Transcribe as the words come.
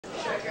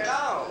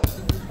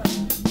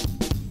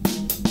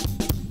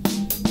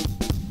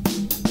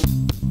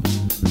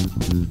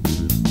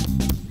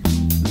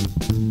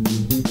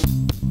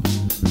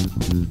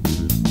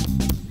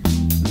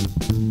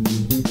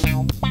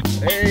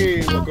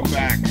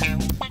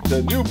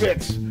to New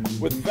Bits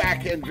with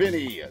Vac and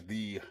Vinnie,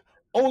 the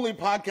only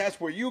podcast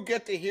where you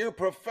get to hear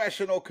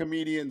professional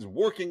comedians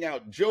working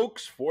out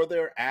jokes for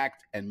their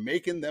act and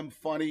making them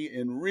funny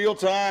in real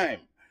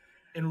time.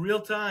 In real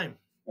time.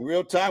 In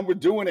real time, we're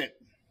doing it.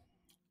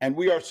 And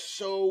we are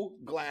so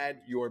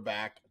glad you're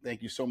back.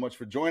 Thank you so much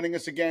for joining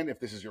us again. If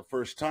this is your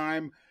first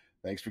time,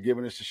 thanks for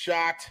giving us a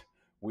shot.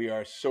 We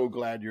are so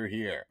glad you're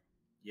here.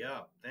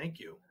 Yeah,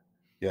 thank you.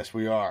 Yes,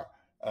 we are.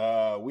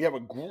 We have a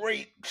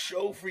great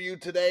show for you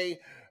today.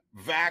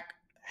 Vac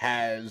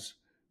has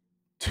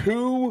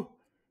 2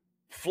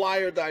 Fly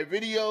or Die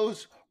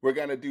videos. We're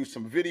going to do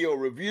some video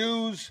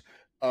reviews.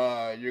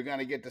 You're going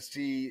to get to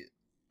see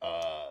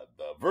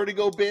the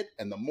Vertigo bit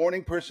and the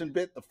morning person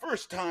bit. The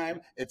first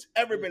time it's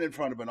ever been in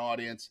front of an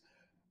audience.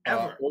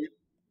 Ever.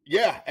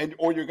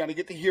 Or you're going to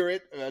get to hear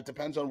it. It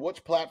depends on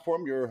which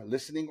platform you're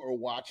listening or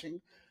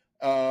watching.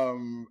 I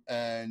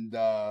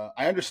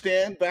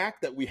understand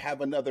back that we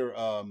have another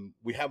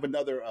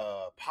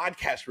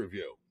podcast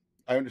review.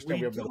 I understand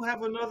we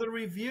have another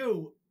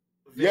review.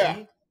 Vinny.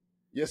 Yeah.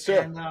 Yes,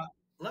 sir. And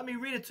let me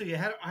read it to you.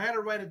 I had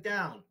to write it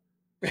down.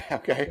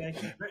 Okay.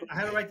 I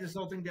had to write this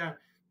whole thing down.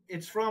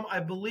 It's from, I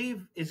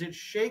believe, is it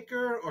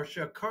Shaker or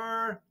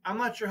Shakar? I'm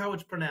not sure how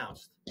it's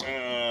pronounced.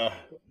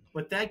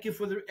 But thank you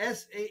for the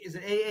is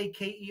it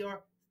Aaker?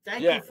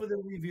 Thank you for the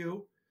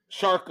review.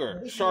 Sharker.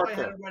 I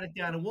had to write it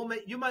down,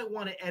 and you might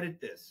want to edit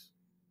this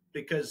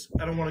because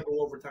I don't want to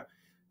go over time.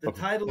 The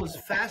title is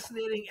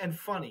Fascinating and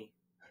Funny.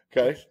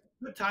 Okay.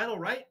 Good title,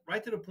 right?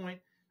 Right to the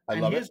point. I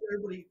love it.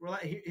 Everybody,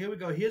 here we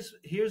go. Here's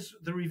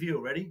the review.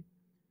 Ready?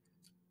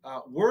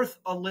 Worth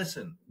a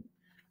listen.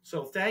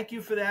 So thank you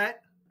for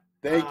that.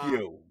 Thank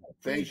you.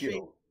 Thank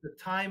you. The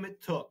time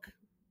it took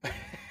to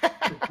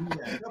do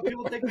that.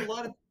 People take a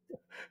lot of.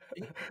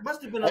 It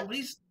must have been at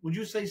least, would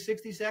you say,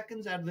 60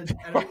 seconds out of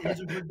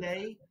his or her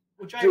day,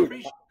 which I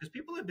appreciate because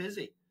people are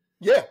busy.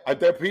 Yeah, I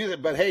appreciate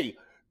it. But hey,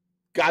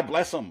 God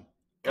bless them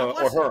or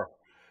her.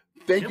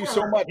 Thank you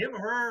so much. Him,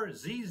 her,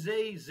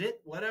 zit,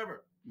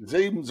 whatever.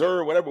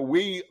 Zer, whatever.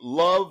 We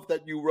love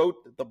that you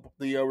wrote the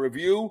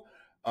review.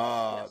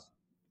 Yes.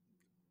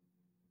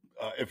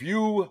 If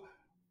you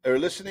are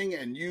listening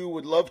and you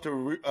would love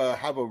to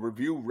have a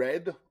review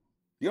read,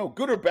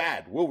 good or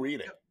bad, we'll read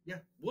it. Yeah,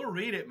 we'll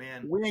read it,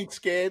 man. We ain't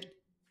scared.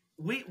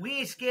 We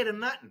ain't scared of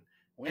nothing.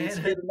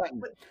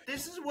 But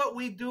this is what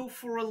we do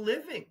for a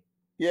living.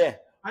 Yeah.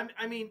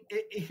 I mean,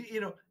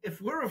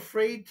 if we're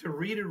afraid to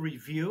read a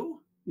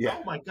review,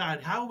 oh my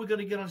God, how are we going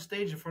to get on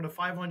stage in front of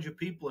 500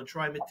 people and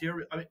try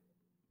material? I mean,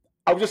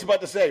 I was just about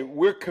to say,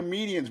 we're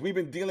comedians. We've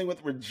been dealing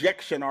with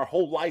rejection our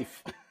whole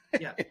life.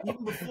 Yeah,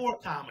 even before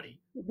comedy.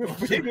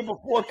 Even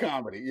before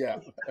comedy, yeah.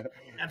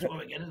 That's why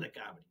we get into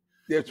comedy.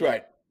 That's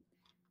right.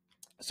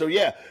 So,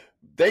 yeah,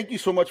 thank you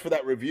so much for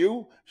that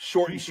review.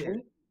 Short and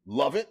sweet.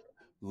 Love it.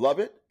 Love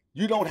it.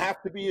 You don't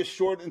have to be as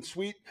short and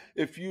sweet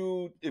if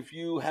you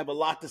have a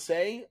lot to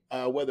say,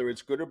 whether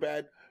it's good or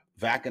bad.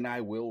 Vac and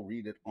I will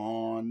read it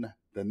on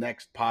the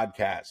next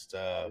podcast.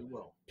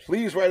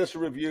 Please write us a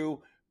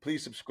review.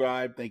 Please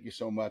subscribe. Thank you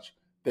so much.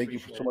 Thank you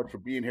so much for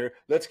being here.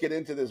 Let's get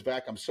into this,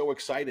 Vac. I'm so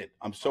excited.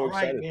 I'm so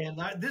excited. Man.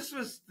 This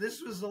was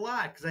a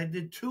lot because I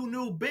did 2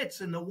 new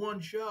bits in the one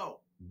show.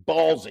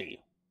 Ballsy.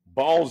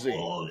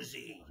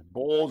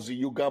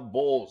 You got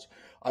balls.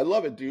 I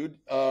love it, dude.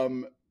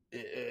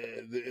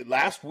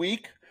 Last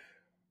week,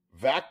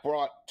 Vac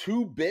brought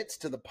 2 bits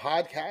to the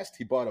podcast.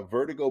 He bought a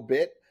Vertigo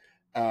bit,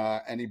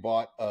 and he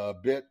brought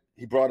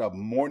a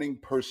morning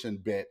person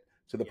bit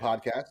to the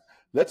podcast.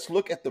 Let's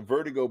look at the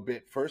Vertigo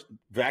bit first.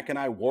 Vac and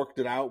I worked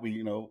it out.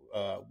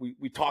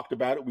 We talked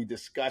about it. We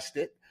discussed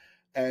it,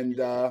 and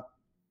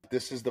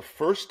this is the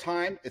first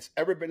time it's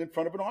ever been in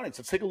front of an audience.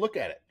 Let's take a look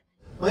at it.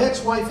 My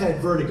ex-wife had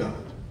vertigo.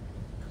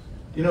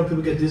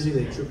 People get dizzy,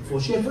 they trip and fall.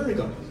 She had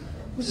vertigo.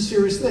 It was a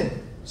serious thing.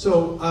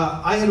 So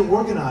I had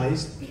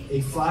organized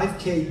a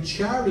 5K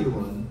charity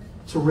run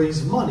to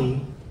raise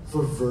money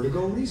for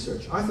vertigo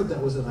research. I thought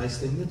that was a nice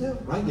thing to do,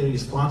 right? You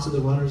sponsor the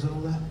runners and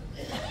all that.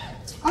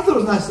 I thought it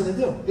was a nice thing to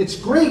do. It's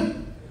great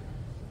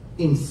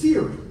in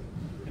theory.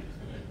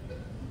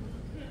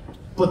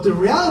 But the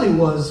reality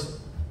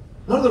was,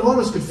 none of the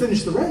runners could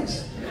finish the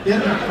race.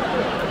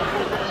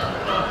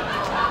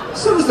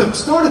 As soon as they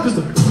started,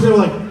 they were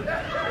like,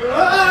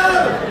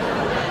 ah!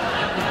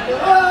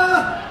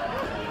 Ah!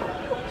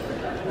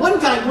 One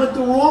guy went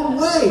the wrong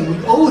way. We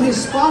owed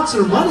his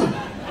sponsor money.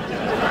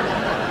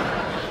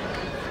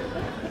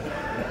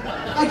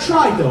 I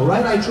tried though,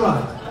 right? I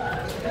tried.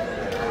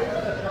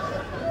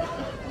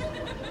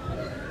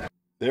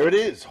 There it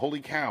is. Holy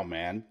cow,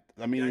 man.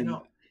 I mean, I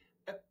know.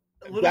 A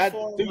little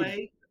far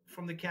away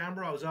from the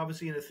camera. I was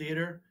obviously in a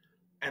theater,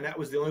 and that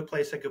was the only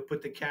place I could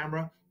put the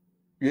camera.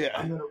 Yeah.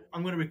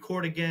 I'm gonna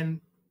record again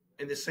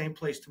in the same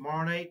place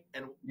tomorrow night,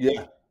 and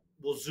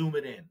we'll zoom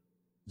it in.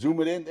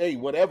 Hey,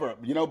 whatever.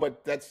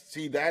 But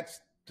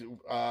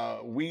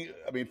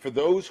for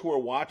those who are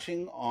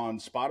watching on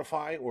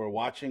Spotify or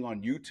watching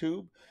on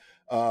YouTube,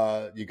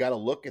 you got to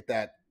look at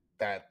that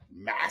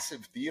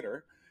massive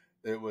theater.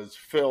 It was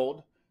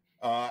filled.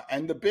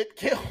 And the bit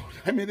killed.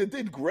 I mean, it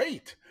did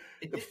great.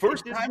 the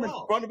first did time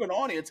well. in front of an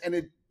audience, and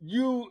it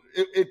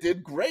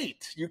did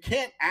great. You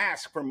can't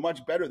ask for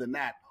much better than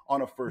that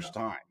on a first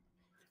time.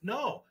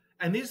 No.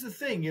 And here's the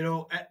thing, you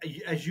know,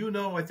 as you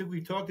know, I think we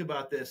talked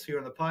about this here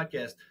on the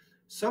podcast.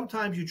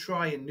 Sometimes you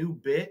try a new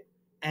bit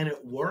and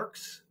it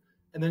works,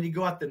 and then you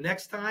go out the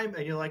next time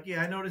and you're like,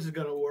 yeah, I know this is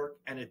going to work,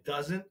 and it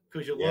doesn't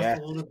because you lost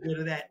a little bit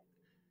of that.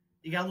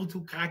 You got a little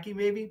too cocky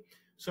maybe.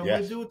 So I'm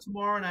going to do it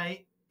tomorrow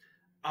night.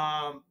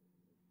 I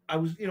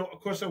was, you know,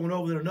 of course I went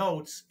over the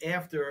notes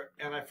after,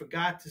 and I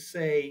forgot to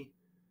say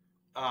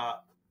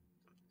that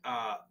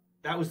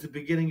was the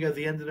beginning of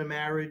the end of the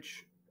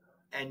marriage,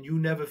 and you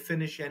never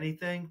finish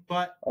anything.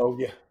 But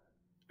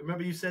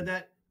remember you said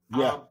that?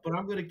 Yeah. But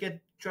I'm going to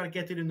try to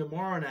get to it in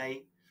tomorrow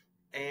night.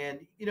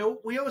 And, you know,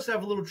 we always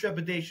have a little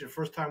trepidation the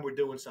first time we're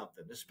doing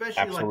something,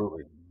 especially like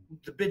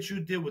the bits you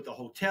did with the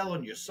hotel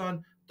and your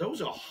son.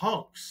 Those are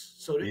hunks.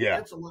 So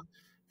that's a lot.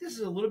 This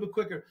is a little bit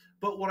quicker.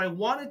 But what I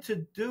wanted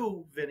to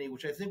do, Vinny,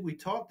 which I think we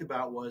talked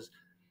about, was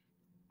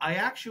I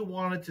actually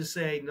wanted to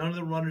say none of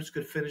the runners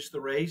could finish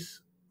the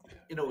race.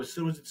 You know, as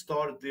soon as it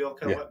started, they all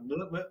kind of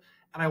went,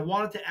 and I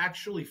wanted to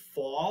actually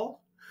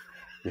fall.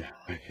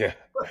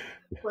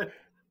 But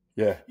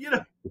you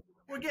know,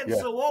 we're getting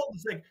so old.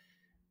 It's like,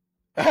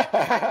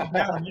 am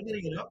I going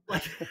to get up?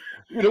 Like,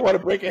 you don't want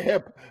to break a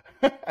hip.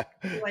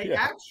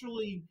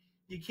 Actually,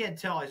 you can't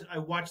tell. I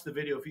watched the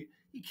video. If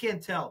you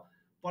can't tell,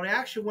 but I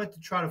actually went to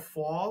try to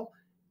fall,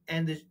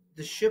 and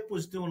the ship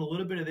was doing a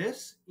little bit of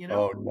this, you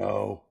know. Oh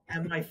no!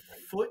 And my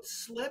foot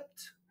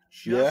slipped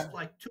just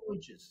like 2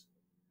 inches,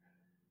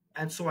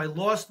 and so I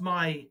lost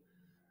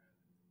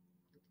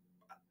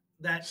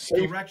that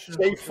direction.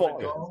 Safe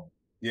fall.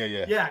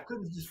 Yeah. I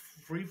couldn't just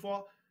free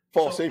fall.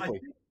 Fall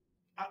safely.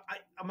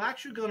 I'm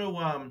actually going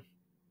to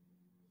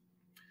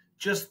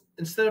just,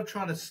 instead of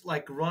trying to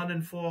like run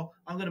and fall,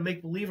 I'm going to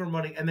make believe I'm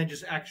running and then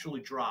just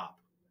actually drop.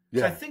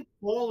 Yeah. So I think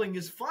falling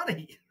is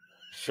funny.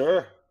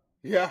 Sure.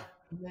 Yeah.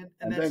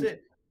 And that's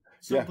it.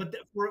 So, but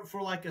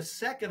for like a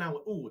second, I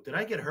went, "Ooh, did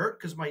I get hurt?"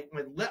 Because I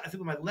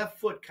think my left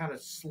foot kind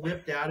of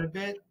slipped out a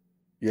bit.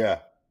 Yeah.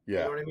 You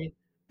know what I mean?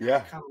 Yeah.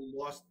 I kind of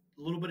lost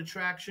a little bit of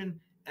traction,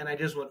 and I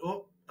just went,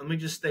 "Oh, let me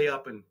just stay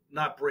up and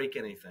not break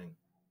anything."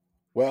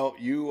 Well,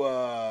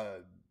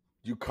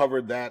 you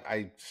covered that.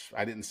 I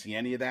didn't see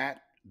any of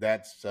that.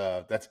 That's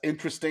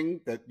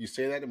interesting that you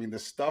say that. I mean, the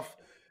stuff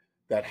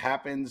that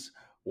happens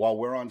while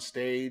we're on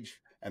stage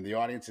and the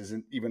audience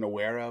isn't even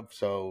aware of.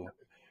 So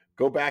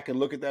go back and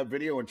look at that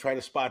video and try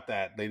to spot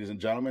that, ladies and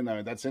gentlemen. I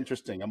mean, that's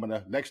interesting.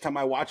 Next time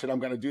I watch it, I'm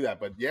gonna do that.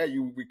 But yeah,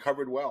 you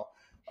recovered well.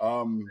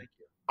 Thank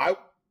you.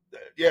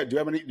 Do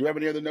you have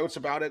any other notes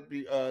about it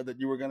that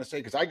you were gonna say?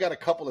 Because I got a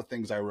couple of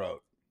things I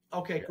wrote.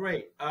 Okay,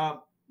 great.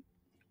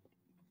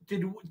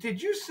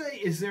 Did you say,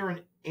 is there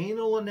an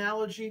anal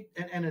analogy,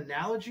 an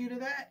analogy to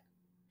that?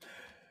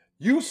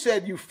 You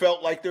said you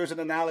felt like there's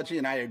an analogy,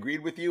 and I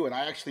agreed with you, and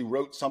I actually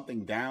wrote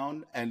something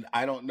down, and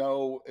I don't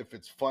know if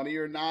it's funny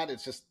or not.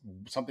 It's just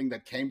something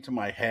that came to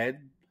my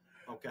head.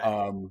 Okay.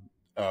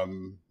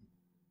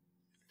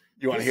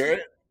 You want to hear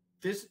it?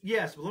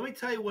 Yes, but let me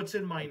tell you what's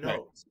in my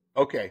notes.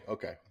 Okay.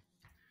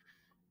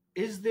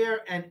 Is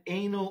there an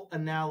anal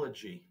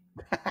analogy?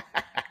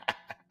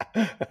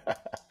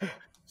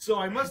 So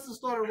I must have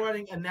started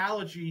writing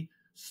analogy,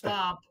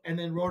 stopped, and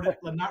then wrote it,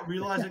 not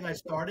realizing I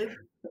started.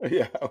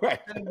 Yeah, right.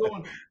 And I'm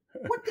going,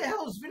 what the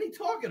hell is Vinny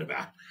talking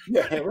about?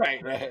 Yeah,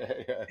 right.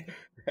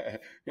 Yeah.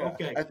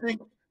 Okay. I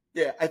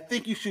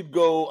think you should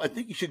go. I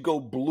think you should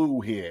go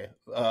blue here.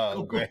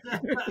 Greg.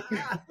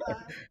 Yeah.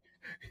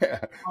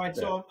 All right.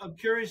 So I'm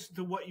curious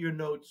to what your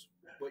note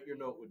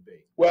would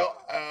be. Well,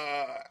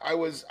 I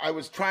was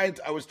trying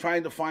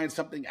to find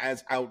something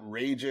as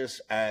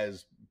outrageous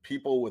as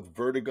people with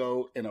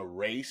vertigo in a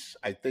race.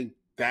 I think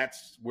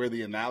that's where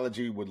the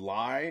analogy would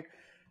lie.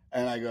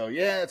 And I go,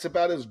 yeah, it's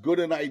about as good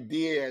an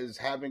idea as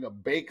having a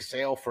bake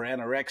sale for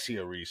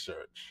anorexia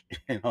research.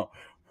 You know.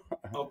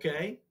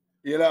 Okay.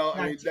 You know,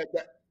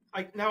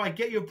 now I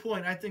get your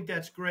point. I think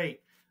that's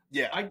great.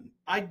 Yeah.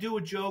 I do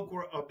a joke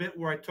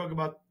where I talk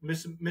about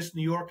Miss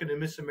New York and the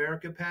Miss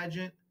America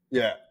pageant.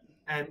 Yeah.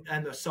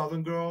 And the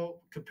Southern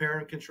girl, compare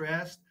and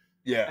contrast.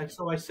 Yeah. And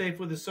so I say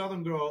for the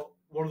Southern girl,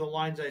 one of the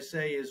lines I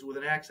say is with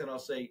an accent, I'll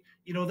say,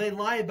 you know, they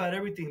lie about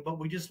everything, but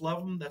we just love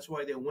them. That's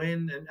why they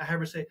win. And I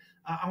have her say,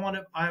 all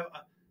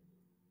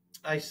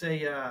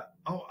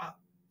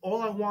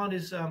I want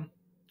is,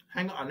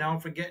 hang on, now I'm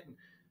forgetting.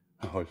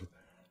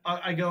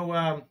 I go,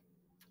 I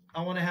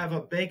want to have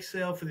a bake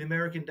sale for the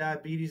American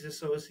Diabetes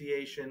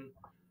Association.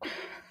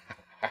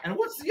 And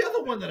what's the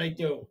other one that I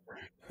do?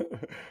 I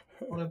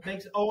want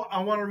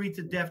to read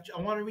to deaf.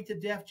 I want to read to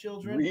deaf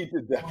children. Read to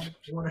deaf.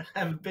 I want to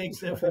have a bake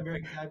sale for the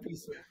American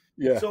Diabetes.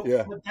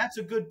 But that's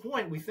a good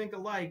point. We think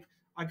alike.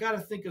 I got to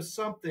think of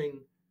something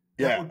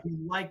that would be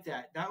like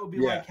that. That would be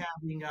like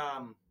having,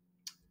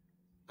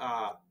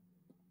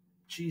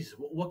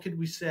 what could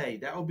we say?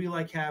 That would be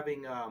like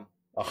having a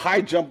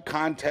high jump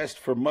contest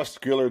for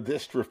muscular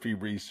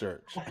dystrophy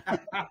research.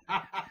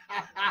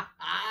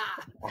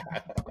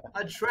 I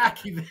A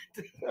track event.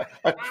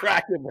 A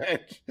track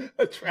event.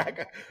 A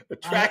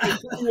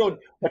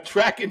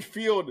track and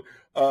field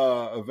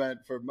event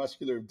for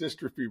muscular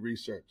dystrophy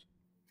research.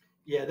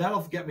 Yeah,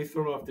 that'll get me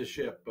thrown off the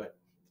ship, but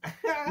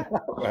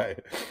right.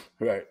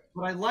 But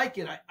I like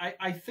it.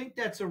 I think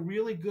that's a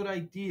really good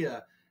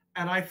idea,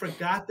 and I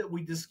forgot that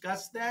we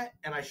discussed that,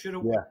 and I should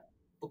have. Yeah.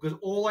 Because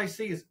all I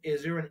see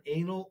is there an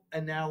anal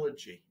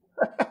analogy?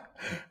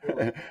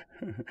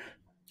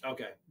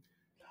 Okay.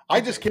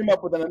 I just came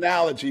up with an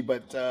analogy,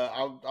 but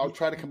I'll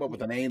try to come up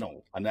with an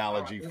anal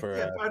analogy for.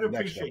 Yeah, I'd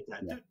appreciate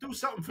that. Yeah. Do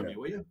something for me,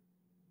 will you?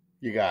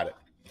 You got it.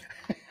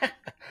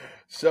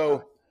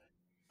 So,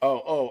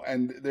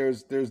 and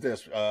there's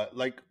this.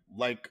 Like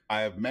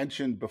I have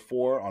mentioned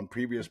before on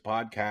previous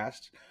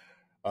podcasts,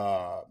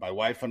 my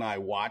wife and I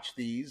watch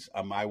these.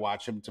 I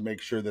watch them to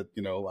make sure that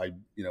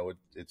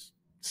it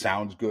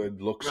sounds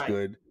good, looks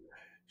good.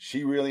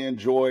 She really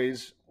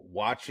enjoys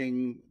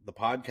watching the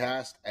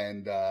podcast,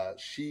 and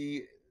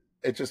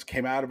it just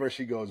came out of her.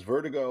 She goes,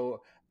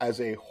 Vertigo as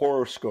a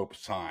horoscope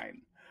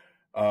sign.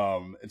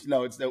 It's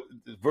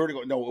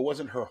Vertigo. No, it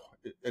wasn't her.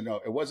 No,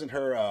 it wasn't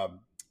her.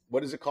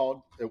 What is it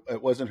called?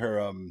 It wasn't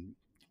her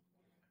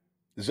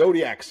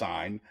zodiac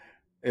sign.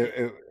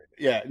 She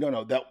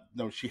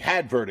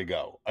had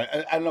vertigo.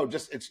 I don't know.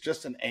 It's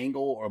just an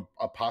angle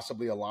or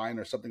possibly a line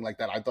or something like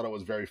that. I thought it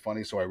was very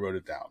funny, so I wrote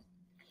it down.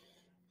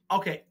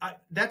 Okay,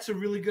 that's a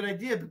really good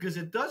idea because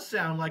it does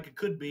sound like it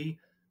could be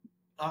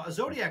a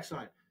zodiac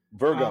sign.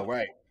 Virgo,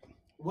 right?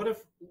 What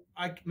if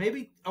I'm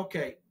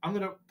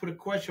going to put a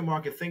question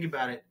mark and think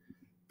about it,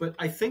 but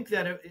I think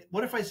that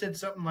what if I said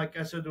something like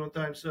I said one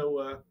time?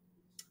 So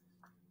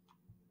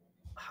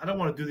I don't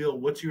want to do the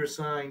old "what's your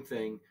sign"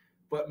 thing,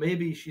 but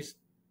maybe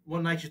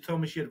one night she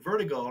told me she had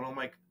vertigo, and I'm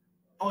like,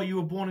 "Oh, you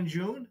were born in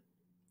June?"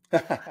 I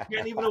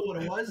can't even know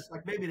what it was.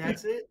 Like maybe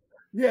that's it.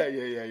 Yeah.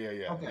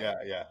 Okay.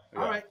 Yeah.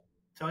 All right.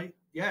 Tell you,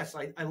 yes,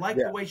 I like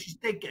the way she's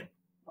thinking.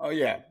 Oh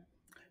yeah.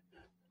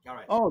 All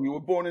right. Oh, you were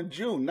born in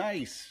June.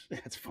 Nice.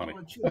 That's funny.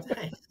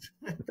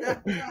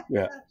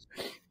 Yeah.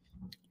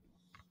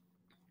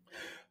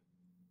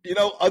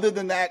 Other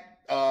than that,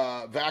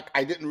 Vac,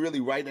 I didn't really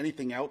write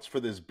anything else for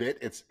this bit.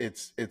 It's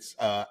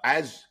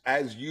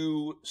as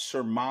you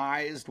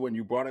surmised when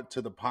you brought it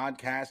to the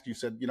podcast. You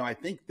said, I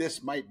think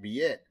this might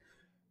be it,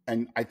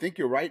 and I think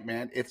you're right,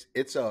 man.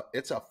 It's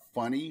a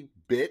funny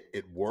bit.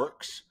 It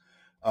works.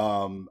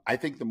 I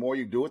think the more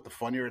you do it, the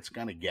funnier it's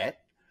gonna get.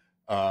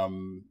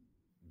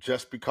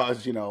 Just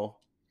because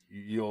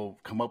you'll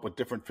come up with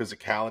different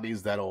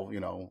physicalities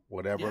that'll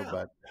whatever. Yeah.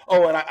 But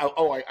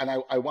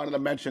I wanted to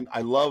mention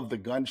I love the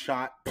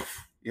gunshot.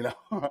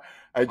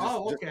 I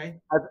just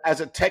as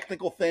a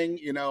technical thing,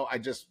 I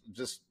just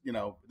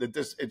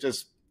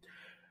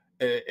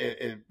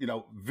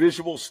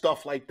visual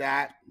stuff like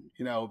that.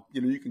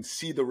 You can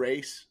see the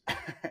race.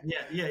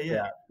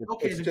 Yeah.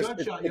 Okay, the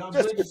gunshot. I'm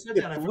glad you said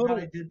that. I forgot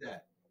I did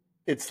that.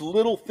 It's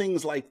little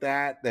things like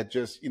that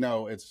just you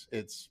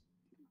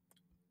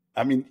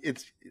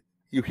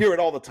hear it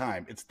all the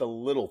time. It's the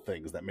little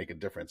things that make a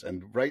difference.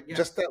 And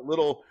just that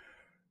little,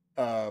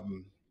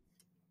 you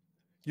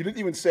didn't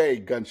even say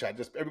gunshot.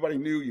 Just everybody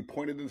knew you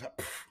pointed. It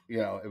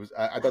was.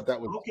 I thought that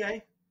was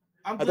okay.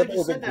 I'm glad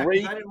you said that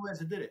because I didn't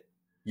realize I did it.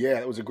 Yeah,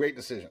 it was a great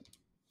decision.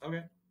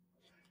 Okay.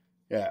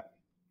 Yeah,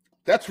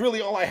 that's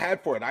really all I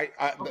had for it.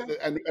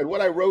 And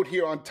what I wrote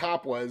here on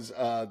top was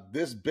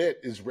this bit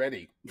is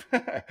ready.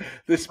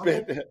 This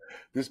bit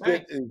is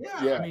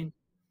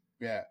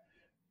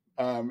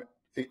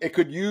It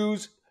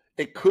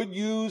could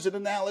use an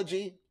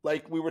analogy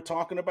like we were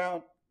talking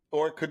about,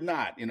 or it could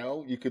not.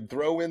 You could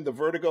throw in the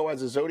vertigo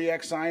as a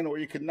zodiac sign, or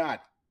you could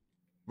not.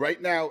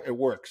 Right now, it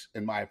works,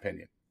 in my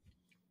opinion.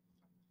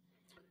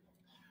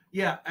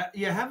 Yeah.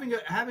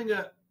 Having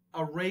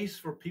a race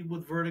for people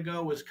with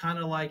vertigo is kind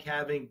of like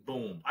having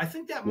boom. I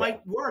think that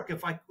might work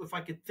if I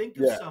could think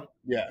of something.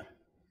 Yeah.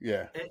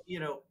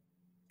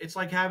 It's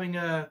like having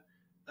a.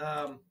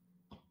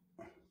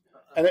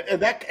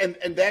 And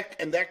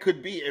that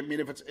could be. I mean,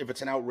 if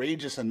it's an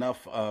outrageous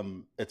enough,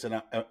 it's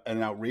an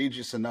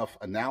outrageous enough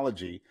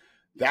analogy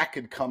that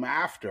could come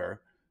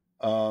after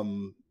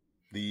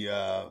we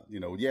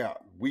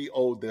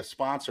owe the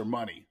sponsor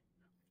money.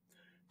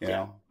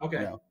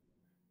 Okay.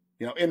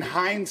 In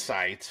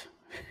hindsight,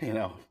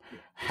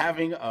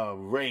 having a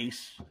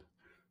race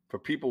for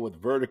people with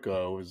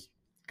vertigo is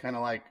kind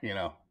of like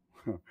didn't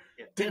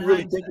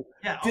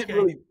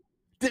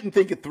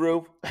think it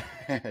through.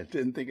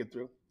 Didn't think it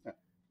through.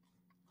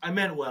 I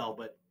meant well,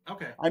 but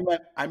okay.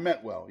 I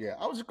meant well. Yeah,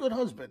 I was a good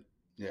husband.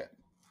 Yeah.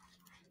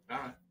 All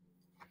right.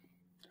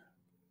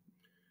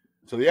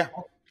 So yeah.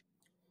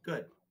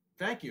 Good.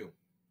 Thank you.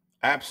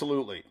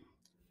 Absolutely.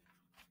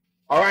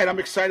 All right, I'm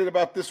excited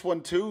about this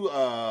one too.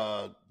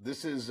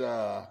 This is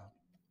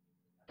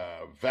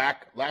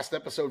Vac. Last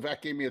episode,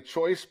 Vac gave me a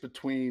choice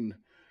between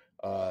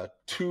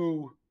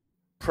two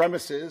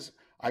premises.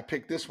 I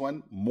picked this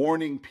one,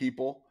 morning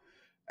people,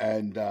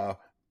 and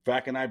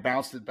Vac and I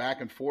bounced it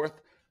back and forth.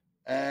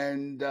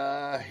 And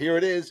here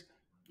it is.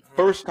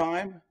 First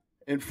time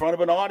in front of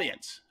an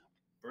audience.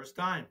 First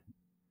time.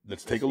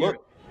 Let's take a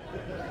look.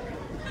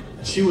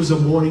 She was a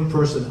morning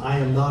person. I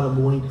am not a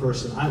morning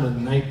person. I'm a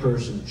night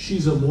person.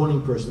 She's a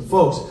morning person.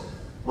 Folks,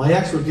 my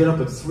ex would get up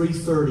at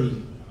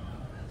 3:30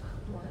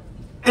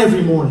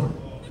 every morning.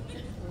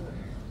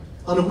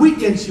 On the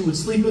weekend, she would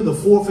sleep in the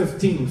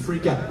 4:15 and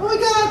freak out. Oh my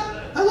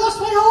God, I lost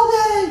my whole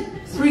day.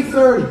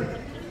 3:30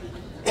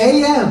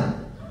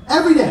 a.m.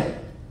 every day.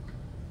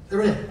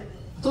 Every day.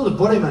 I told a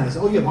buddy of mine, I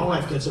said, oh yeah, my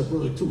wife gets up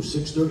early too,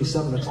 6:30,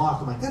 7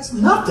 o'clock. I'm like, that's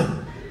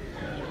nothing.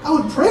 I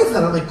would pray for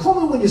that. I'm like,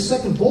 call me when your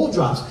second ball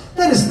drops.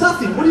 That is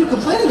nothing. What are you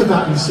complaining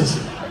about, you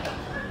sissy?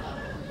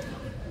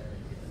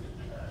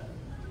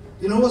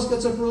 You know who else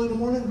gets up early in the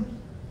morning?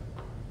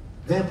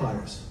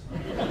 Vampires.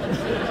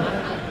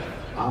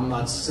 I'm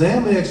not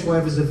saying my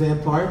ex-wife is a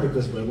vampire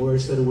because my lawyer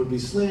said it would be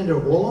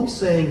slander. All I'm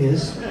saying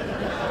is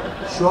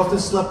she often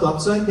slept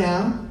upside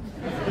down.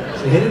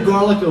 She hated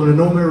garlic and there were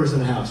no mirrors in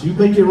the house. You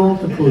make your own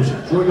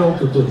conclusions. Draw your own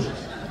conclusions.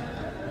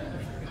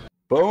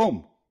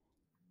 Boom.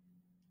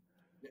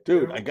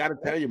 Dude, I got to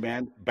tell you,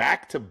 man,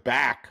 back to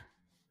back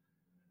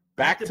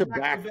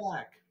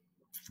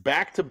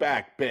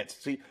bits.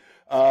 See,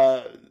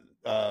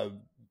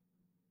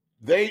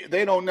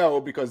 they don't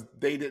know because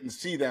they didn't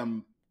see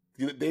them.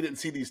 They didn't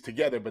see these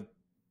together. But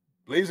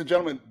ladies and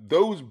gentlemen,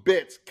 those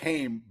bits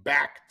came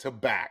back to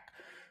back.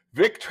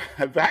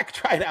 Vac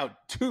tried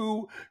out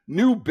 2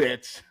 new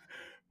bits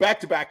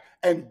back to back,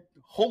 and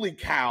holy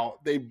cow,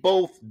 they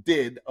both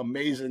did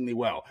amazingly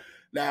well.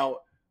 Now,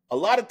 a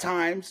lot of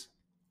times,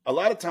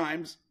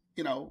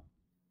 you know,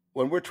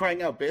 when we're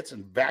trying out bits,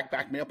 and Vac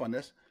backed me up on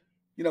this,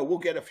 you know, we'll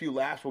get a few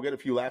laughs. We'll get a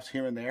few laughs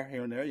here and there,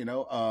 you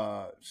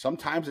know.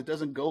 Sometimes it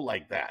doesn't go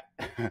like that.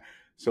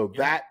 So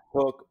that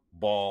took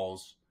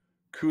balls.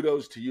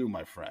 Kudos to you,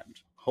 my friend.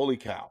 Holy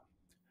cow.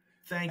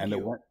 Thank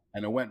you.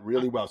 It went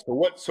really well. So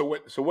what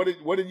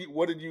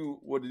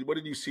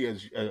did you see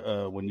as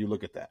when you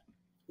look at that?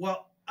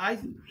 Well, I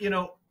think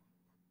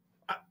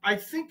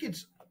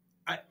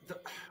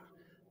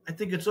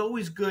it's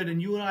always good,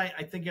 and you and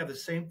I think have the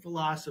same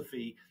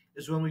philosophy,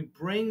 is when we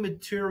bring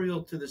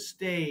material to the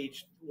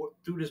stage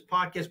through this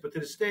podcast, but to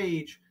the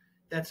stage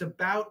that's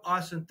about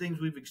us and things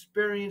we've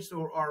experienced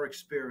or are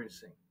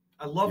experiencing.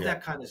 I love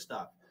that kind of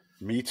stuff.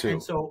 Me too.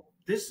 And so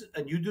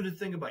and you do the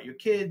thing about your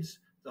kids,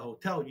 the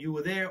hotel, you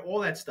were there, all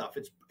that stuff.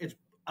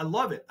 I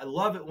love it. I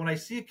love it when I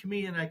see a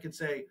comedian, I can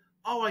say,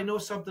 oh, I know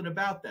something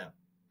about them.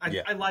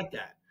 I like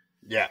that.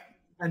 Yeah.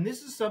 And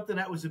this is something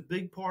that was a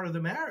big part of the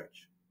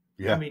marriage.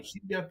 Yeah. I mean,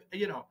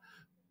 you know,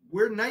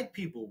 we're night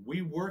people.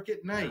 We work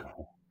at night.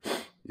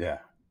 Yeah.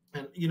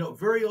 And, you know,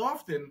 very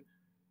often,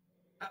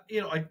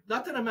 you know,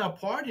 not that I'm out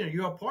partying,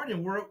 you're out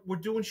partying, we're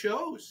doing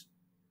shows.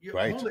 You're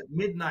home at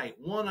midnight,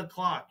 1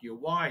 o'clock, you're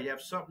wired, you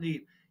have something to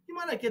eat. You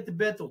might not get to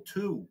bed till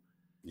 2.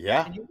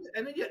 Yeah.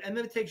 And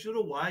then it takes you a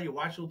little while, you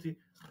watch a little TV,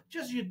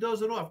 just you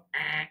doze it off.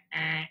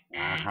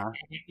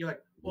 You're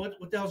like,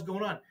 what the hell's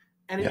going on?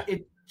 And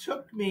it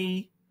took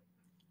me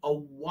a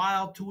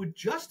while to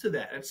adjust to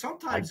that. And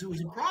sometimes it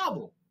was a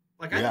problem.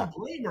 Like, I don't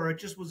blame her. It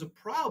just was a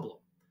problem.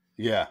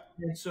 Yeah.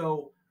 And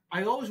so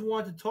I always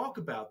wanted to talk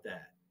about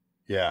that.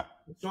 Yeah.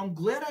 So I'm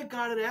glad I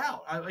got it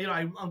out.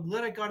 I'm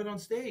glad I got it on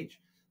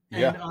stage.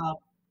 And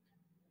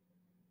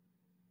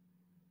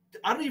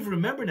I don't even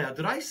remember now.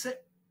 Did I say,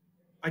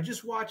 I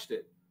just watched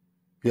it.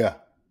 Yeah.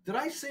 Did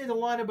I say the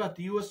line about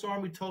the U.S.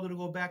 Army told her to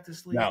go back to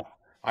sleep? No.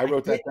 I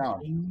wrote that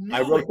down.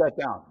 I wrote that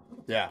down.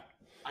 Yeah.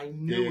 I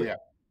knew it.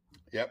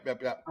 Yeah.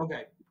 Yep.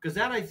 Okay. Because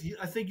that I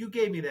think you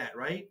gave me that,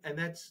 right? And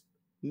that's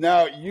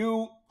no,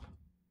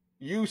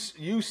 you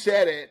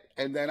said it,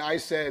 and then I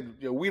said,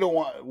 you know, we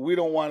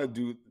don't want to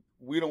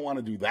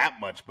do that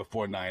much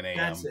before 9 a.m.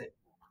 That's it.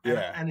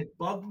 And it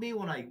bugged me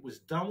when I was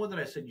done with it.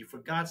 I said, you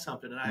forgot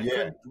something, and I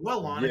couldn't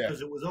dwell on it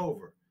because it was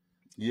over.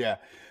 Yeah.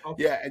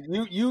 Okay. Yeah. And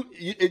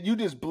you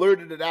just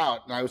blurted it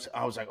out. And I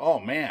was like, oh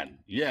man,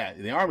 yeah,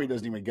 the Army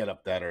doesn't even get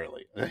up that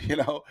early. You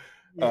know?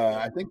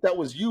 I think that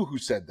was you who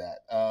said that.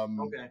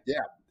 Okay. Yeah.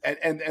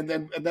 And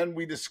then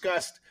we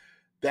discussed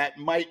that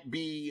might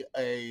be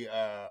a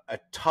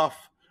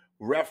tough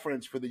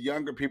reference for the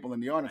younger people in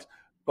the audience.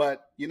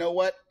 But you know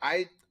what?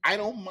 I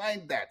don't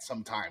mind that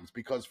sometimes,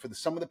 because for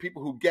some of the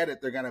people who get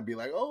it, they're gonna be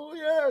like, oh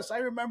yes, I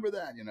remember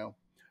that, you know?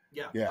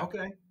 Yeah.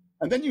 Okay.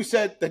 And then you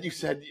said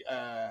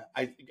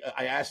I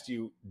asked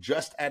you,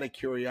 just out of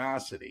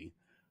curiosity,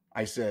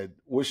 I said,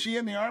 was she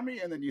in the Army?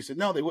 And then you said,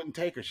 no, they wouldn't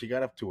take her. She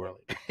got up too early.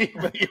 Wait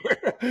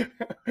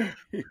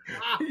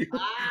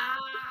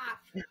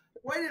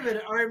a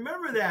minute. I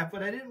remember that,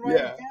 but I didn't write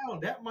it down.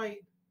 That might.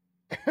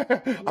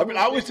 I mean,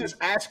 I was just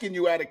asking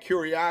you out of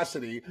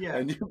curiosity,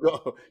 and you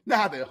go,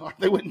 nah,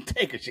 they wouldn't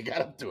take her. She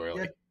got up too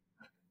early.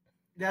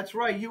 That's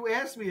right. You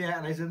asked me that,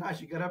 and I said, nah,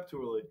 she got up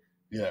too early.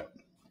 Yeah.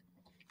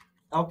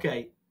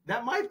 Okay.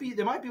 There might be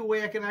a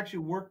way I can actually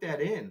work that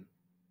in.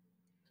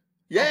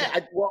 Yeah,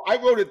 I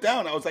wrote it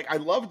down. I was like, I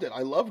loved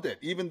it.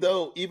 Even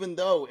though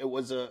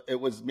it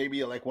was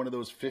maybe like one of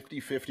those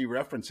 50-50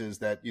 references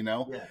that, you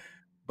know,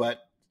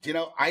 but you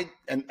know,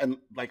 and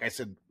like I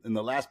said in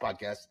the last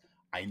podcast,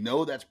 I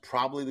know that's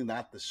probably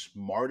not the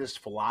smartest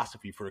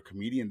philosophy for a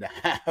comedian to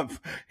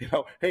have.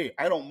 Hey,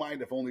 I don't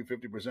mind if only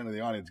 50% of the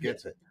audience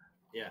gets it.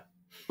 Yeah.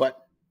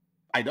 But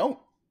I don't.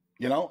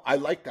 I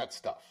like that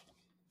stuff.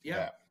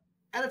 Yeah.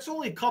 And it's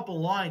only a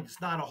couple lines.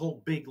 It's not a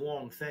whole big,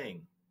 long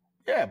thing.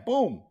 Yeah,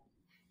 boom.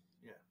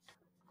 Yeah.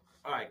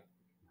 All right.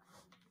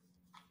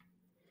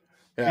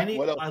 Yeah. Vinnie,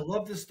 What else? I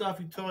love the stuff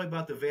you told me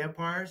about the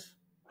vampires.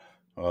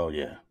 Oh,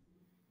 yeah.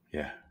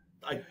 Yeah.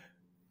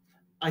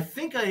 I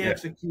think I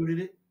executed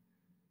it.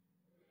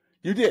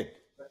 You did.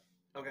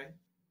 Okay.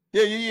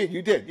 Yeah,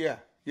 you did. Yeah.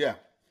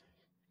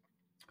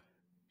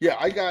 Yeah,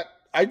 I got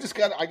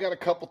a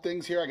couple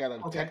things here. I got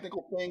a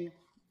technical thing.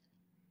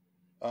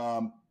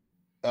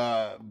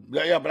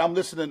 Yeah, but I'm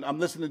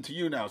listening to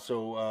you now.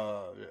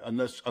 So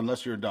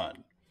unless you're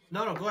done.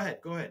 No, go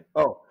ahead.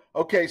 Oh,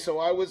 okay. So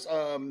I was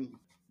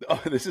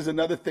this is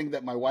another thing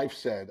that my wife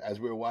said as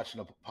we were watching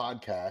a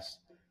podcast.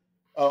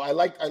 Oh, I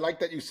like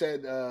that you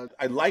said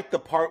I like the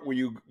part where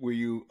you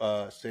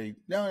say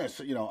no.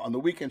 So, on the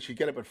weekend she'd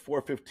get up at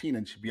 4:15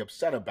 and she'd be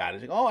upset about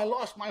it. Like, oh, I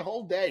lost my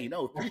whole day.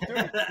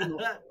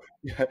 3:30.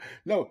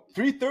 No,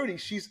 3:30.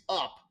 She's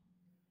up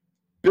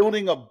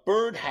building a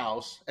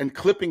birdhouse and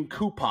clipping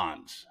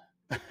coupons.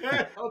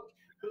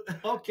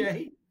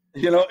 Okay.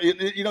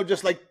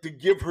 Just like to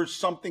give her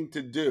something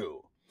to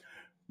do.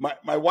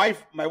 My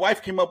wife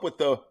came up with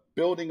the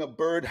building a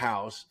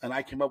birdhouse, and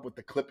I came up with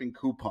the clipping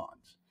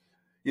coupons.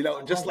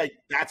 Just like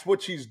that's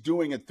what she's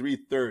doing at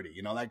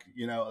 3:30. Like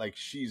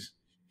she's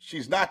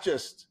not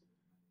just,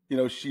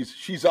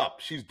 she's up,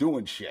 she's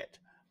doing shit.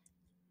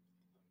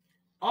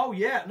 Oh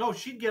yeah, no,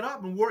 she'd get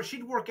up and work.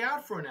 She'd work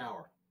out for an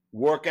hour.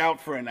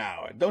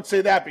 Don't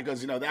say that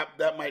because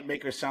that might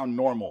make her sound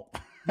normal.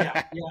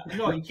 Yeah.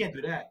 No, you can't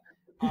do that.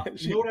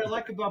 You know what I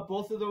like about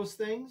both of those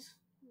things?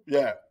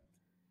 Yeah.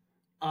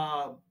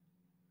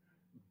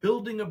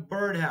 Building a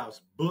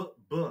birdhouse.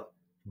 Coupons.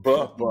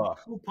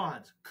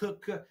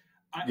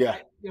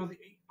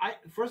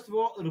 First of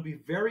all, it'll be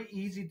very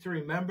easy to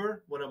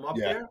remember when I'm up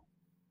there.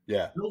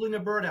 Yeah. Building a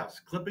birdhouse,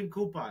 clipping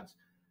coupons.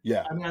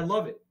 Yeah. I mean, I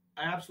love it.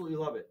 I absolutely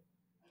love it.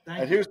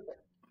 Thank you.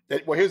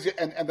 And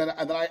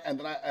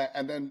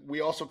then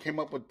we also came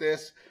up with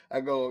this. I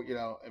go,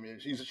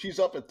 she's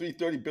up at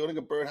 3:30 building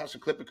a birdhouse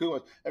and clipping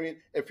coupons. I mean,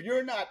 if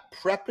you're not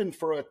prepping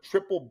for a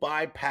triple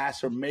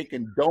bypass or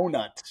making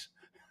donuts,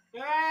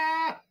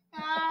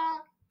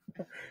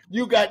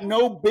 you got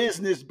no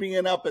business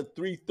being up at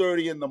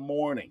 3:30 in the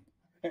morning.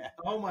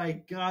 Oh my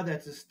God,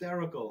 that's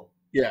hysterical.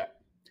 Yeah.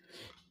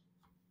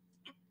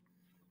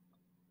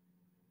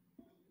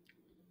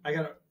 I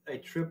got a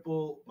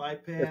triple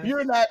bypass.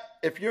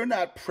 If you're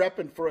not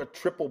prepping for a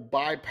triple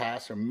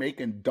bypass or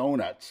making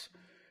donuts,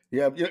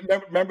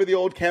 remember the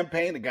old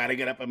campaign? The got to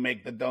get up and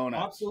make the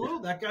donuts.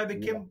 Absolutely, that guy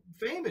became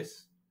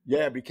famous.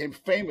 Yeah, became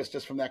famous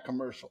just from that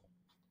commercial.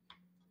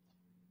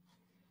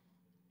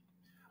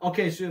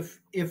 Okay, so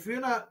if you're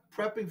not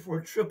prepping for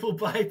a triple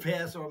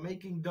bypass or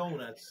making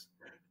donuts,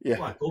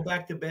 what, go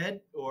back to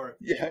bed or?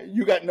 Yeah,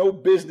 you got no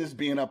business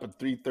being up at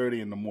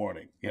 3:30 in the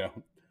morning.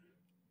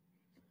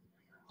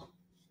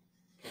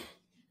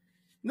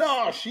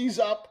 No, she's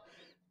up.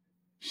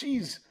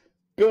 She's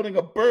building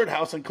a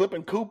birdhouse and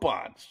clipping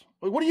coupons.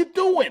 What are you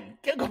doing?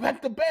 Go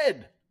back to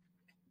bed.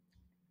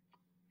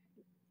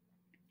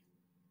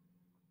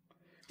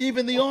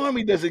 Even the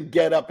Army doesn't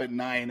get up at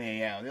 9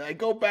 a.m. They're like,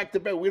 go back to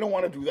bed. We don't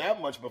want to do that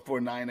much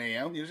before 9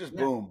 a.m. You just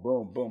boom,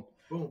 boom, boom.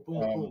 Boom,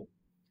 boom, boom.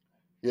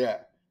 Yeah.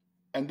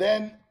 And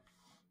then,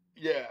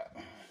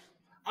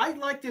 I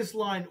like this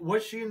line.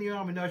 Was she in the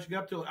Army? No, she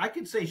got up to, I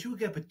could say she would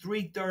get up at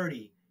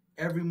 3:30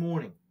 every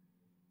morning.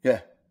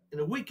 Yeah. In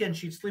the weekend,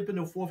 she'd sleep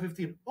until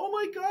 4:15. Oh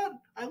my God,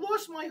 I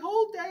lost my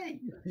whole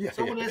day.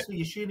 Someone asked me,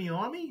 is she in the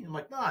Army? I'm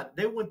like, nah,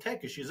 they wouldn't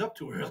take her. She's up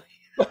too early.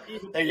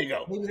 There you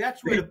go. Maybe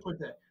that's where to put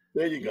that.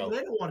 There you go.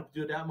 They don't want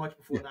to do that much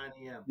before 9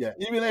 a.m. Yeah,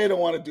 even they don't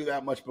want to do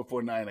that much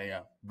before 9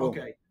 a.m. Boom.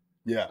 Okay.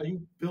 Yeah. Are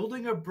you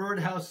building a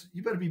birdhouse?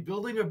 You better be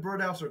building a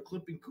birdhouse or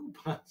clipping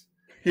coupons.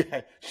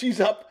 Yeah,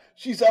 she's up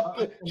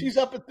at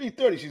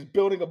 3:30. She's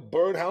building a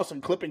birdhouse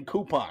and clipping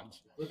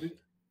coupons. If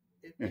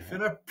you're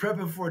not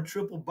prepping for a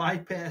triple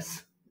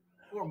bypass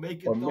or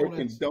making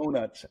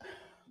donuts.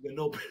 You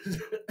know.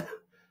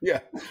 Yeah.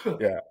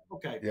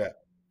 Okay. Yeah.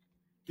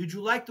 Did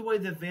you like the way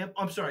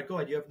I'm sorry, go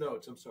ahead. You have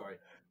notes. I'm sorry.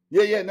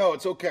 Yeah, no,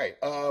 it's okay.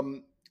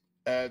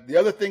 The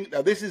other thing,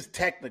 now this is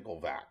technical,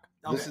 Vac.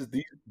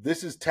 Okay.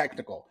 This is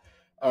technical.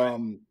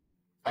 And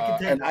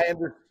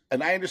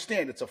I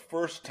understand it's a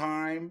first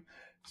time,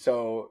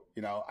 so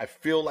I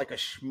feel like a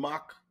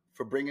schmuck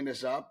for bringing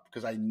this up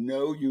because I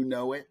know you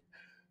know it.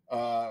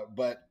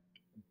 But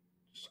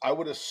I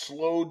would have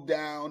slowed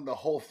down the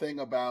whole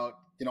thing about,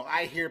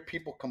 I hear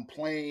people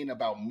complain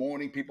about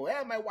morning people.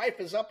 Yeah, my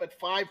wife is up at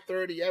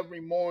 5:30 every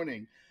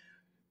morning.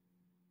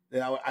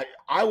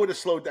 I would have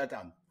slowed that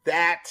down.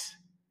 That's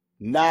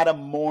not a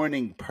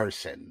morning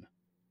person.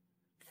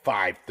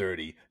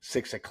 5:30,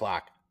 6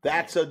 o'clock.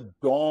 That's a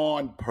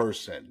dawn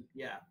person.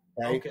 Yeah.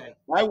 Okay. Okay.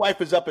 My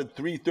wife is up at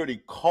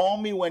 3:30. Call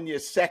me when your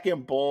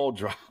second ball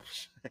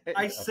drops.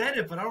 I said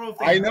it, but I don't know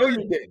if I know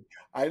you did.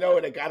 I know,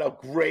 and it got a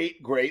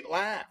great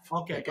laugh.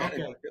 Okay.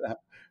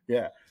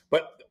 Yeah,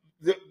 but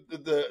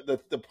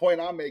the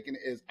point I'm making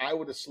is I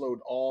would have slowed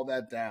all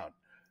that down.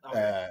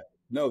 Okay.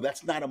 No,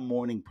 that's not a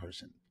morning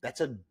person.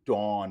 That's a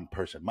dawn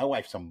person. My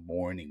wife's a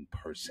morning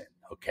person.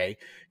 Okay,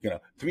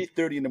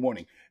 3:30 in the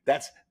morning.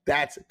 That's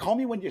call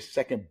me when your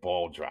second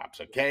ball drops.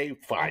 Okay,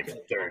 5:30.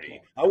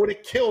 Okay. I would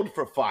have killed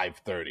for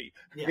 5:30.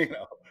 Yeah,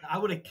 I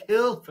would have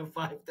killed for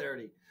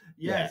 5:30.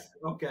 Yes.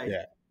 Yeah.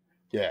 Okay.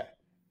 Yeah.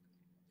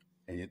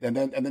 And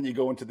then you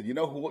go into the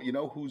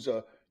who's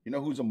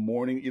a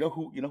morning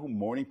who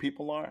morning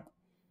people are,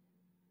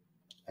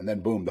 and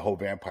then boom, the whole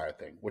vampire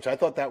thing, which I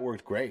thought that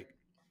worked great.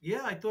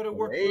 Yeah, I thought it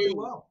worked really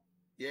well.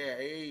 Yeah,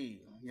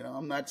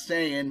 I'm not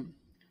saying.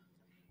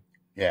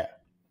 Yeah.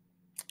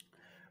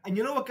 And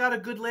you know what got a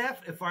good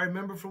laugh? If I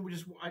remember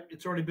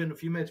it's already been a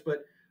few minutes,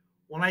 but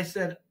when I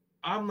said,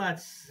 I'm not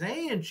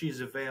saying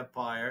she's a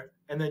vampire,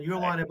 and then your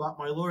line about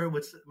my lawyer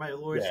said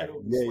it was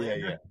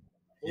slander.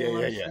 All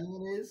I'm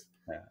saying is,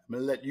 I'm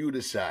going to let you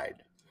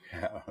decide.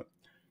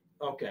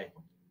 Okay.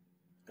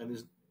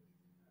 And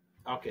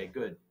okay,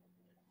 good.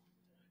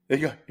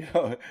 And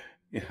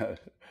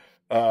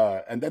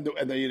then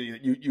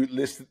you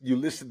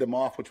listed them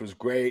off, which was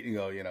great.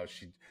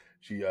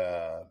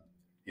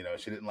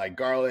 She didn't like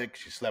garlic.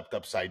 She slept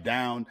upside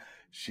down.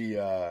 She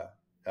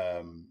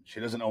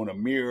doesn't own a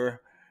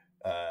mirror.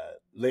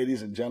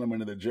 Ladies and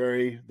gentlemen of the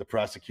jury, the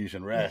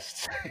prosecution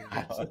rests.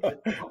 Okay.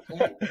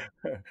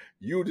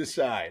 You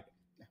decide.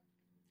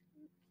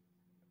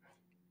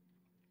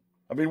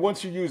 I mean,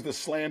 once you use the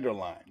slander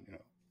line,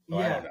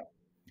 I don't know.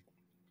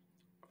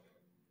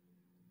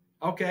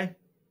 Okay.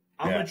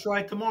 I'm going to try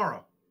it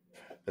tomorrow.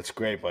 That's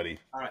great, buddy.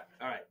 All right.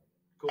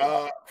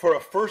 Cool. For a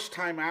first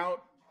time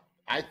out,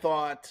 I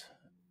thought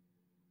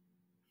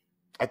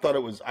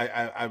it was,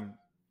 I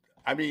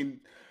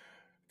mean,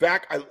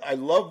 Vac, I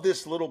love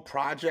this little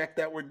project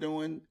that we're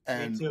doing.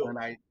 And Me too.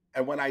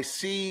 when I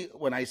see,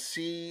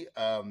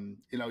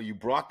 you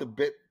brought the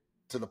bit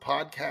to the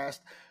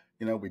podcast,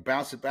 we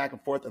bounced it back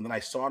and forth, and then I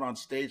saw it on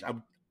stage.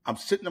 I'm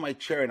sitting in my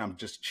chair and I'm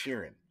just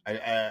cheering.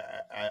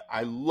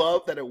 I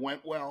love that it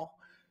went well.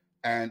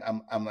 And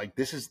I'm like,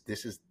 this is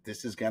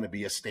going to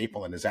be a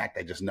staple in his act.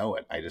 I just know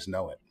it.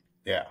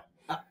 Yeah.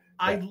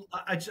 I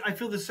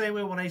feel the same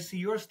way when I see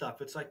your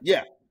stuff. It's like, you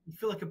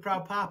feel like a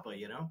proud papa,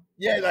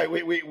 Yeah, like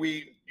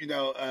we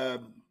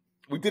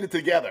did it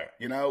together.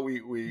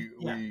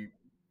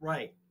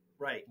 Right.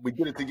 We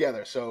did it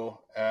together.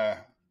 So a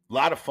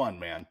lot of fun,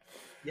 man.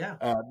 Yeah.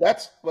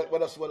 That's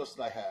what else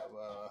did I have?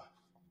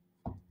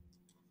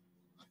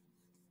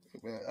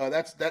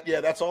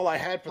 That's all I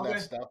had for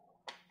that stuff.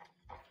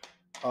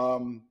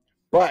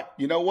 But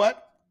you know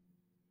what?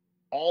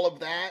 All of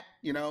that,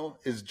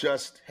 is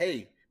just,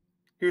 hey,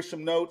 here's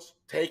some notes.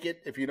 Take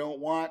it. If you don't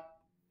want,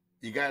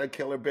 you got a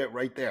killer bit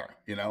right there,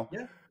 Yeah.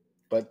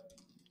 But,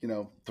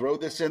 throw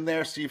this in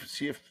there. See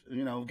if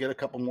get a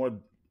couple more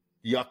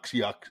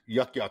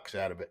yucks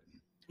out of it.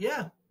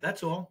 Yeah,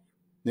 that's all.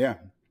 Yeah.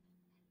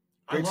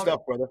 Great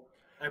stuff, brother.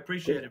 I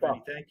appreciate it,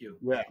 Vinny. Thank you.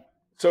 Yeah.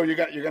 So you're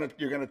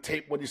gonna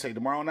tape. What do you say?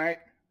 Tomorrow night.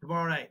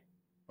 Tomorrow night.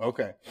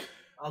 Okay.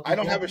 I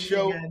don't have a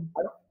show.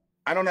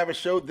 I don't have a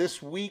show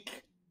this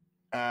week.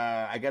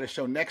 I got a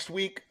show next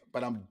week,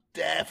 but I'm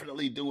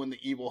definitely doing the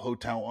Evil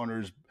Hotel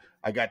Owners.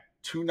 I got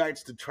 2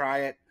 nights to try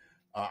it.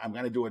 I'm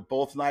going to do it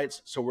both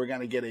nights. So we're going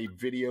to get a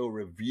video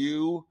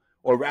review,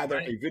 or rather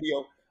a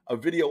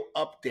video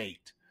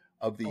update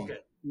of the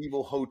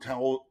Evil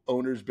Hotel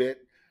Owners bit.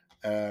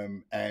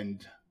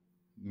 And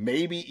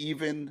maybe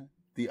even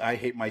the I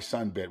Hate My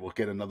Son bit. We'll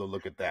get another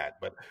look at that.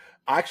 But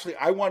actually,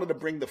 I wanted to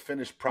bring the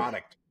finished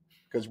product,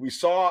 because we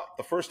saw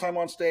the first time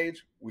on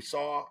stage,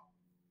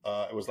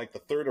 it was like the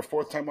third or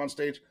fourth time on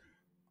stage.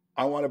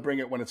 I want to bring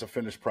it when it's a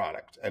finished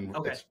product. And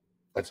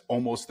it's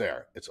almost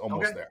there. It's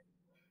almost there.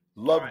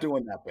 Love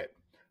doing that bit.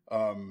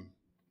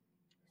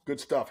 Good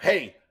stuff.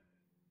 Hey,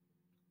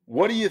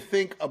 what do you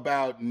think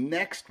about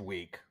next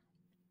week?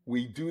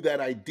 We do that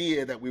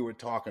idea that we were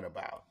talking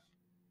about.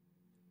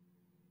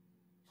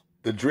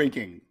 The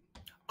drinking.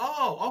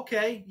 Oh,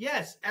 okay.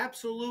 Yes,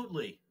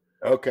 absolutely.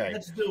 Okay.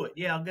 Let's do it.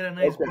 Yeah, I'll get a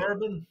nice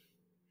bourbon.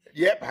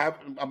 Yep.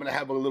 I'm going to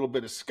have a little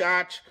bit of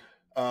scotch.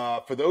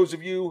 For those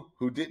of you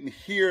who didn't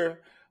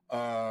hear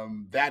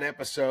that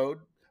episode,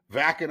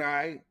 Vac and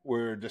I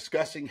were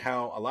discussing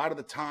how a lot of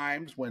the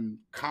times when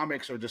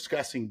comics are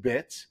discussing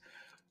bits,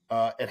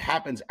 it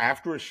happens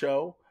after a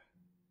show,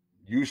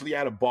 usually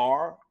at a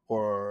bar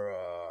or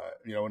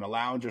in a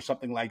lounge or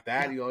something like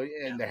that. And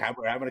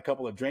we're having a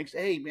couple of drinks.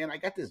 Hey, man, I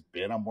got this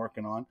bit I'm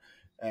working on.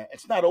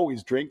 It's not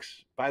always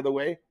drinks, by the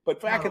way,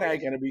 but Vac and I are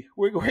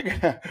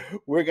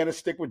we're gonna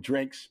stick with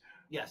drinks.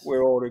 Yes,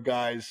 we're older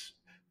guys.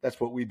 That's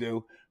what we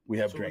do. We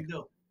have drinks,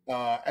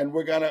 and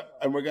we're gonna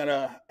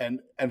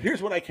and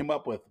here's what I came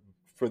up with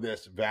for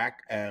this,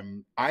 Vac.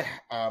 I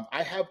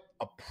have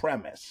a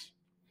premise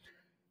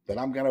that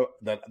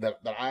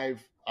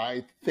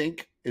I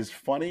think is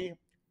funny.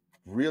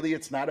 Really,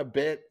 it's not a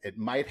bit. It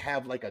might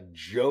have like a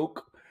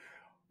joke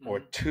or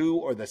two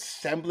or the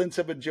semblance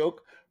of a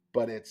joke,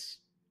 but it's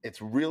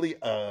really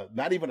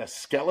not even a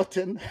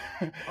skeleton.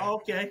 Oh,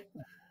 okay.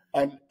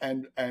 And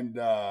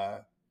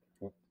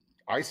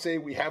I say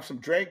we have some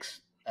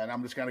drinks, and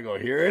I'm just gonna go,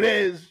 here it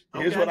is.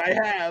 Here's what I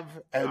have.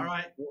 And, all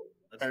right,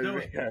 let's do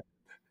it.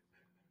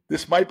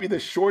 This might be the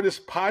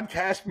shortest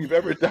podcast we've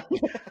ever done.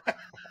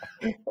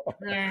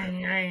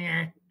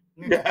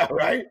 Yeah,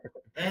 right.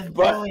 That's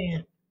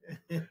brilliant.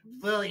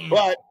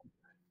 Brilliant.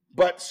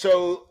 But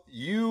so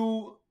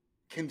you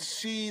can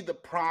see the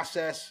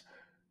process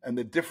and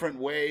the different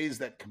ways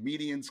that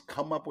comedians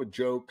come up with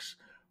jokes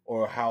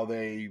or how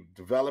they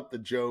develop the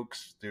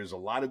jokes. There's a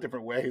lot of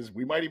different ways.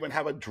 We might even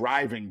have a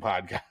driving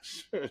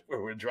podcast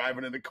where we're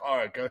driving in the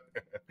car.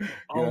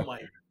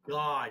 My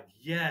God,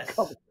 yes.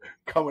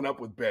 Coming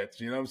up with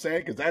bits, you know what I'm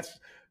saying? Because that's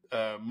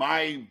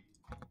my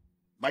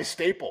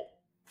staple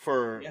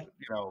for,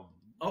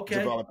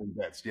 developing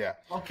bits. Yeah.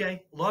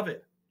 Okay, love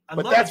it.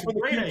 But that's for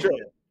the future.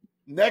 Idea.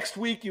 Next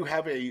week you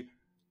have the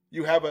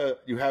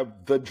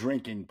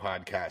drinking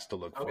podcast to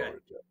look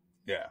forward to.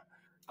 Yeah.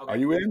 Okay. Are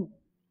you in?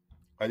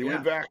 Are you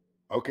in, Vac?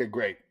 Okay,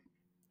 great.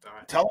 All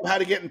right. Tell them how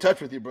to get in touch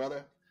with you,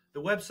 brother.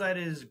 The website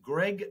is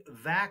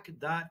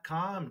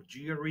gregvac.com,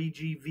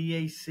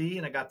 GREGVAC,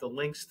 and I got the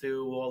links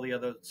to all the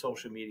other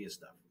social media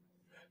stuff.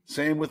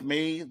 Same with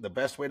me. The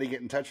best way to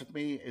get in touch with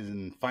me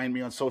and find me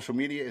on social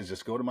media is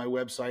just go to my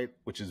website,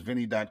 which is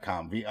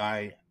vinnie.com,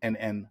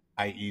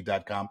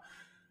 VINNIE.com.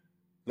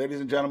 Ladies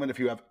and gentlemen, if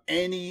you have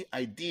any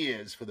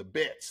ideas for the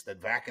bits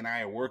that Vac and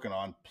I are working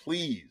on,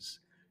 please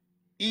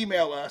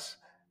email us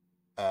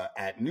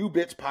at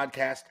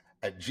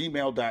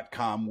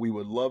newbitspodcast@gmail.com. We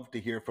would love to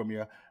hear from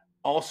you.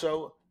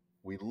 Also,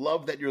 we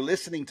love that you're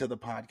listening to the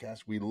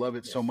podcast. We love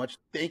it so much.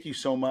 Thank you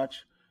so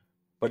much.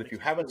 But if you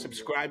haven't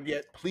subscribed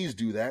yet, please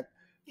do that.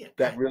 Yeah.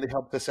 That really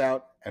helps us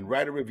out. And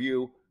write a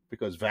review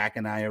because Vac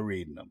and I are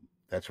reading them.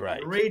 That's right.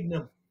 We're reading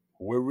them.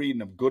 We're reading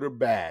them, good or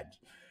bad.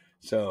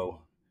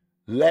 So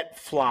let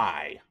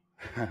fly.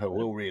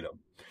 We'll read them.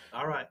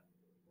 All right.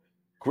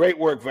 Great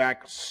work,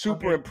 Vac.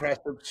 Super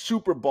impressive.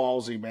 Super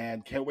ballsy,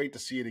 man. Can't wait to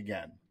see it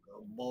again.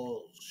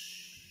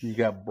 Balls. You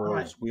got balls.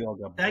 Right. We all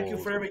got balls. Thank you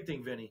for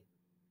everything, Vinny.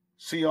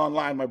 See you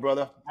online, my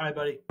brother. All right,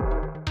 buddy.